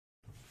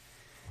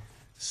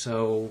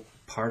So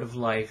part of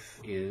life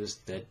is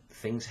that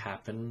things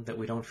happen that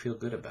we don't feel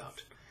good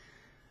about.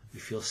 We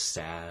feel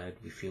sad,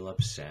 we feel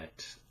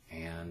upset,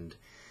 and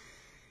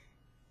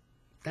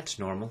that's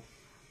normal.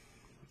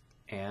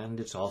 And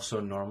it's also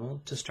normal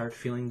to start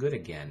feeling good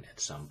again at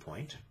some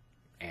point.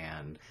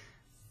 And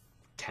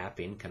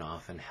tapping can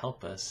often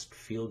help us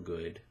feel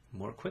good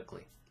more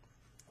quickly.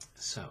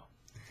 So,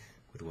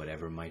 with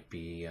whatever might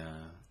be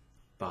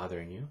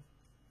bothering you,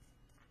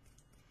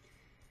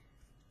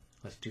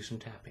 let's do some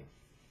tapping.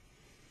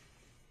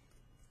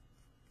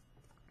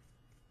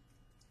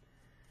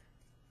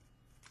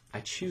 I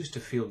choose to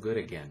feel good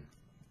again.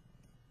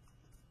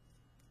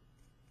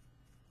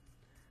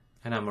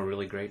 And I'm a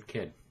really great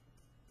kid.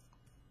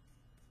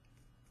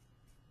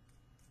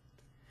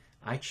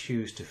 I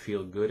choose to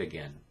feel good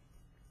again.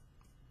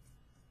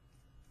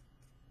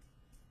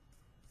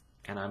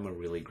 And I'm a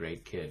really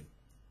great kid.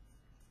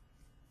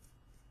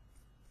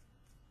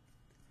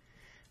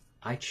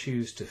 I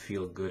choose to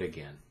feel good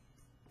again.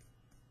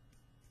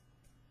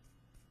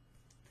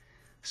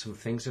 Some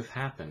things have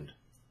happened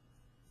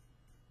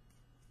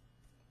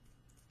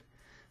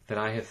that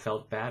I have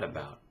felt bad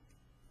about.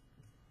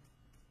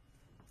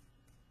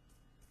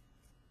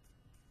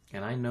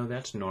 And I know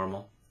that's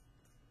normal.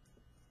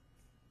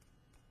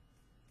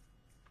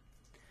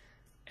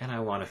 And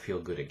I want to feel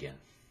good again.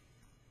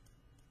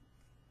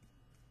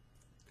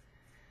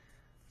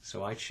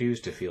 So I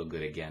choose to feel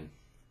good again.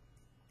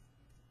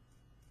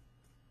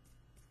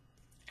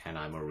 And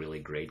I'm a really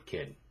great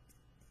kid.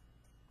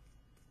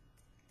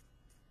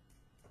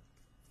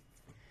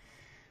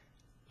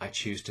 I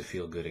choose to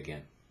feel good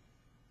again.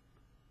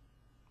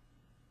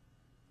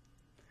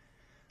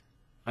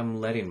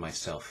 I'm letting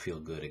myself feel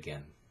good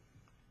again.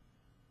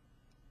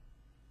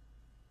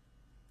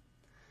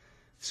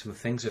 Some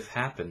things have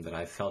happened that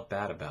I've felt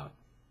bad about.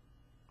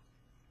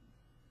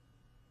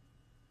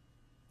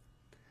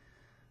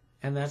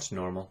 And that's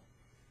normal.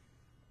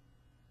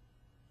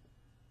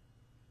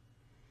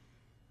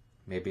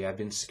 Maybe I've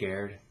been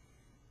scared.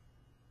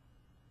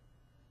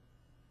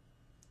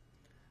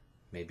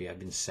 Maybe I've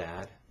been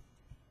sad.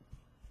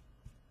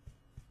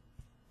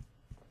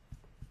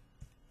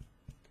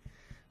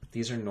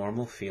 These are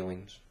normal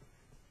feelings.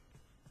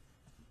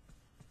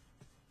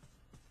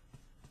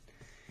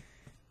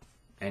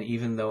 And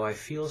even though I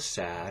feel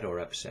sad or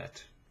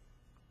upset,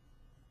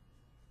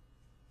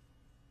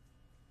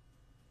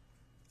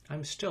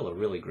 I'm still a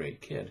really great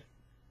kid.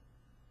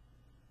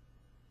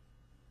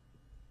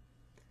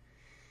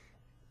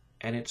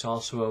 And it's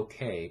also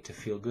okay to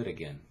feel good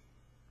again.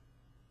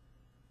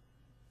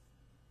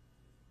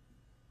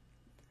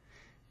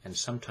 And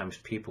sometimes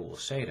people will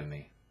say to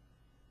me,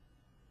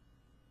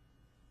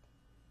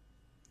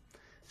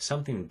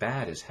 something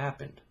bad has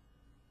happened.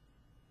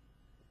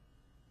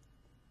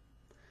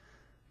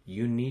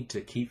 You need to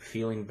keep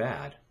feeling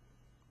bad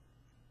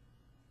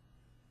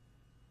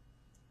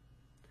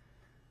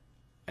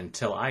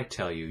until I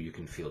tell you you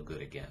can feel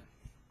good again.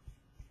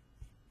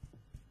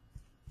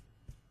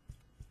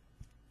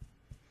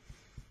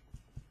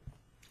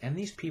 And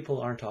these people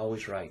aren't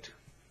always right.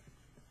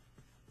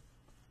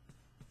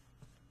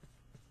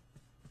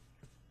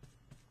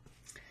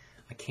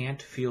 I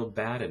can't feel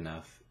bad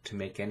enough to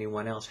make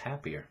anyone else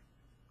happier.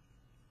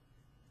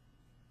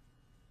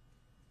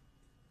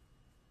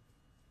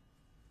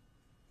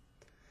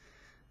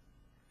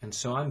 And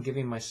so I'm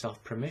giving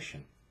myself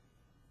permission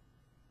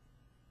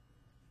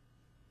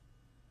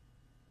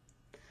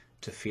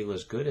to feel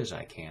as good as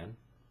I can,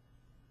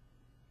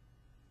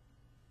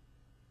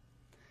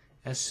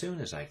 as soon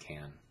as I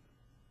can.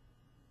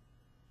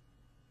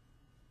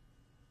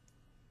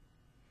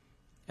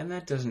 And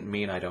that doesn't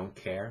mean I don't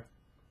care.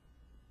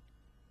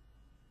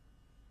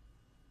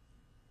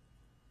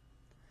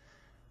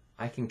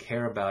 I can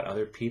care about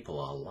other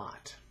people a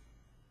lot.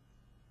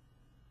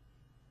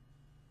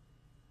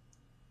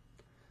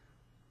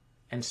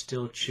 And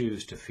still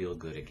choose to feel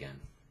good again.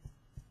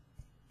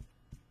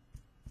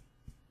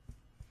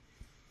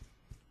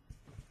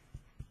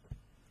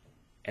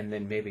 And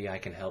then maybe I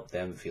can help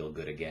them feel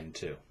good again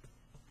too.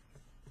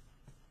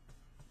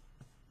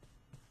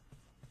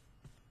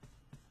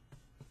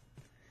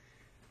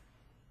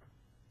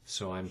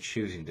 So I'm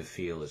choosing to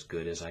feel as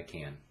good as I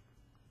can.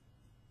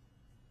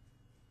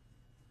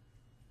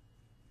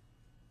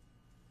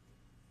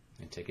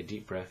 And take a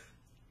deep breath.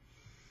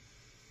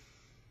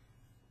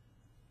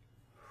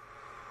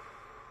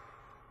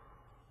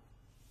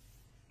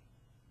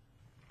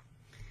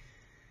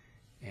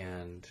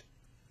 And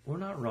we're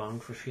not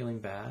wrong for feeling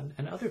bad,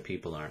 and other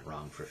people aren't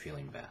wrong for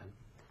feeling bad.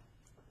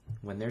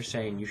 When they're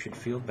saying you should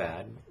feel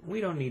bad,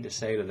 we don't need to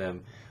say to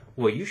them,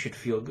 well, you should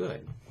feel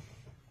good.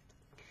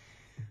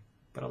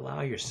 But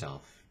allow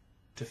yourself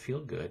to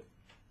feel good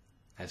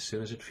as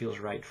soon as it feels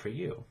right for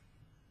you,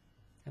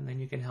 and then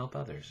you can help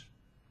others.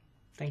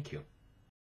 Thank you.